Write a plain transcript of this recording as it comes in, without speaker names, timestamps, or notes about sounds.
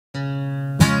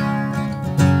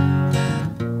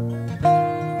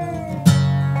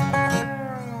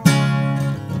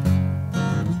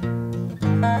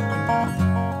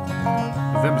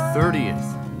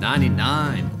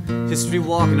History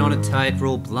walking on a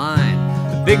tightrope line,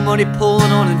 the big money pulling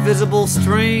on invisible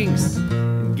strings,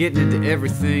 and getting into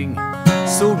everything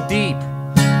so deep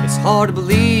it's hard to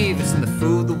believe. It's in the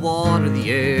food, the water, the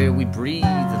air we breathe,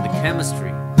 and the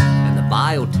chemistry and the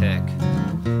biotech,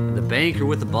 and the banker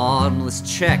with the bottomless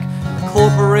check, and the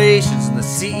corporations and the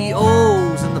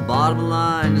CEOs, and the bottom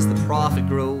line as the profit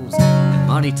grows and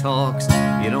money talks.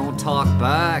 You don't talk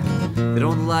back, they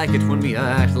don't like it when we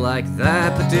act like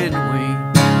that, but didn't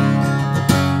we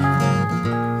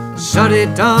shut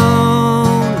it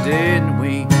down, didn't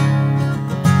we?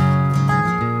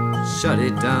 Shut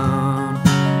it down.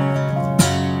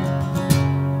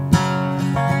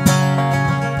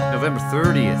 November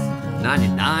 30th,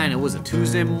 99, it was a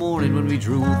Tuesday morning when we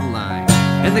drew the line.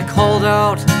 And they called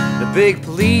out the big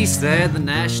police, they had the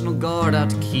National Guard out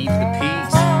to keep the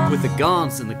peace, with the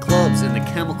guns and the clubs and the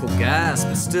chemical gas,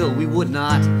 but still we would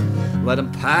not let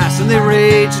them pass. And they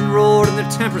raged and roared and their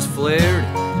tempers flared,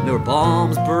 and there were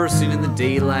bombs bursting in the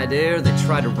daylight air. They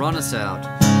tried to run us out,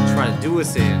 tried to do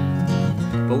us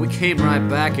in, but we came right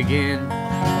back again,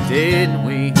 didn't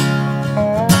we?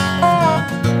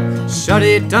 Shut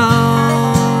it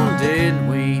down, didn't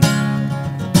we?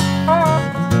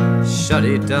 Shut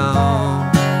it down.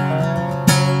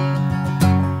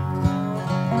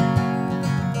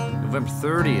 November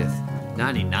 30th,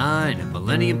 99, a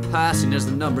millennium passing as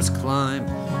the numbers climb,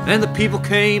 and the people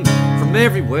came from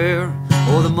everywhere.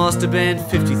 Oh, there must have been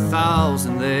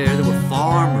 50,000 there. There were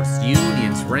farmers,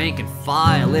 unions, rank and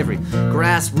file. Every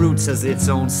grassroots has its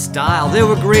own style. There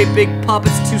were great big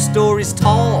puppets 2 stories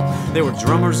tall. There were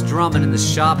drummers drumming in the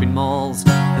shopping malls,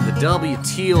 and the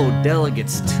WTO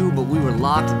delegates too, but we were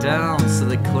locked down so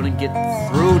they couldn't get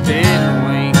through, didn't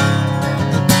we?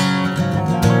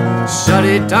 Shut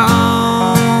it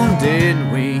down,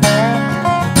 didn't we?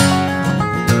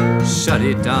 Shut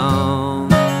it down.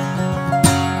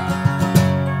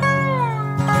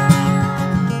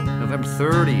 November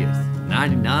 30th,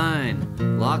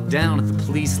 99, locked down at the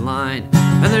police line,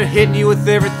 and they're hitting you with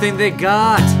everything they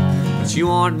got, but you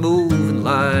aren't moving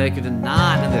like it or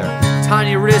not. And they're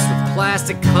tying your wrists with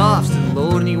plastic cuffs and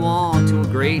loading you on to a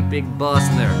great big bus,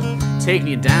 and they're taking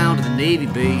you down to the Navy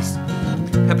base,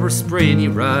 pepper spraying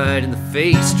you right in the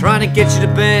face, trying to get you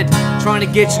to bend, trying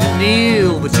to get you to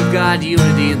kneel, but you got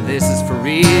unity and this is for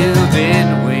real,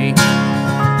 didn't we?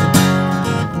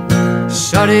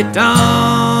 Shut it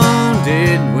down,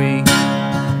 didn't we?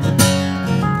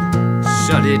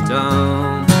 Shut it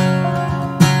down.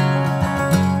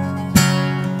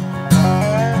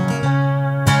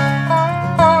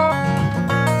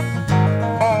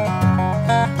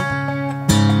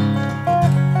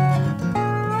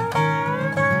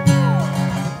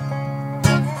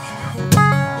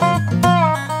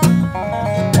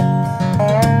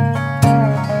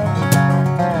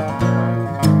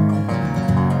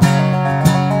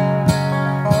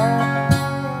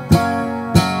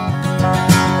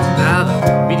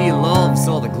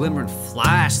 Glimmer and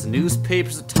flash, the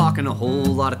newspapers are talking a whole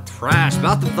lot of trash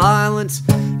about the violence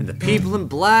and the people in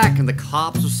black, and the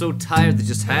cops were so tired they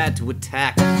just had to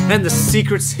attack, and the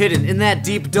secrets hidden in that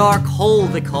deep dark hole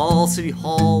they call City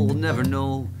Hall will never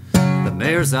know. The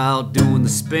mayor's out doing the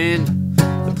spin,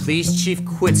 the police chief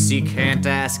quit so you can't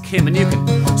ask him, and you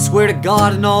can swear to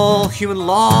God and all human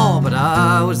law, but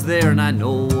I was there and I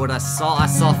know what I saw. I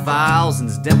saw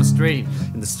thousands demonstrating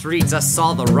in the streets, I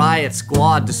saw the riot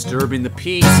squad disturbing the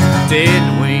peace,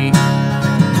 didn't we?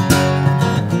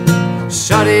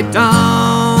 Shut it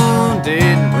down,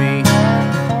 didn't we?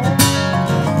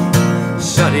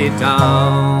 Shut it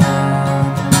down.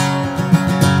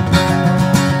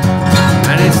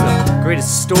 And it's the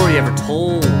greatest story ever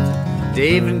told,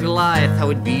 David and Goliath, how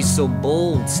it'd be so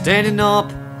bold, standing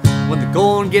up when the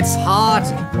going gets hot.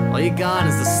 All you got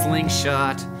is the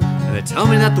slingshot, and they tell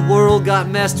me that the world got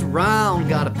messed around.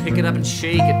 Gotta pick it up and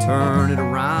shake it, turn it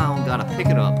around. Gotta pick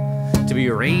it up to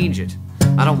rearrange it.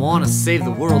 I don't wanna save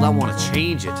the world, I wanna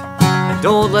change it. And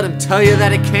don't let them tell you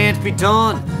that it can't be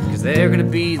done, cause they're gonna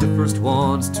be the first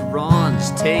ones to run.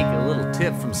 Just take a little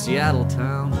tip from Seattle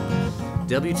town,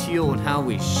 WTO, and how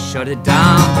we shut it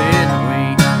down, didn't we?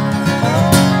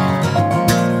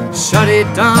 Shut it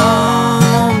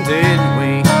down, didn't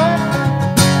we?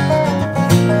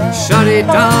 Shut it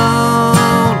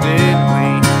down, didn't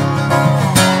we?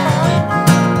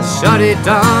 Shut it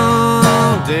down.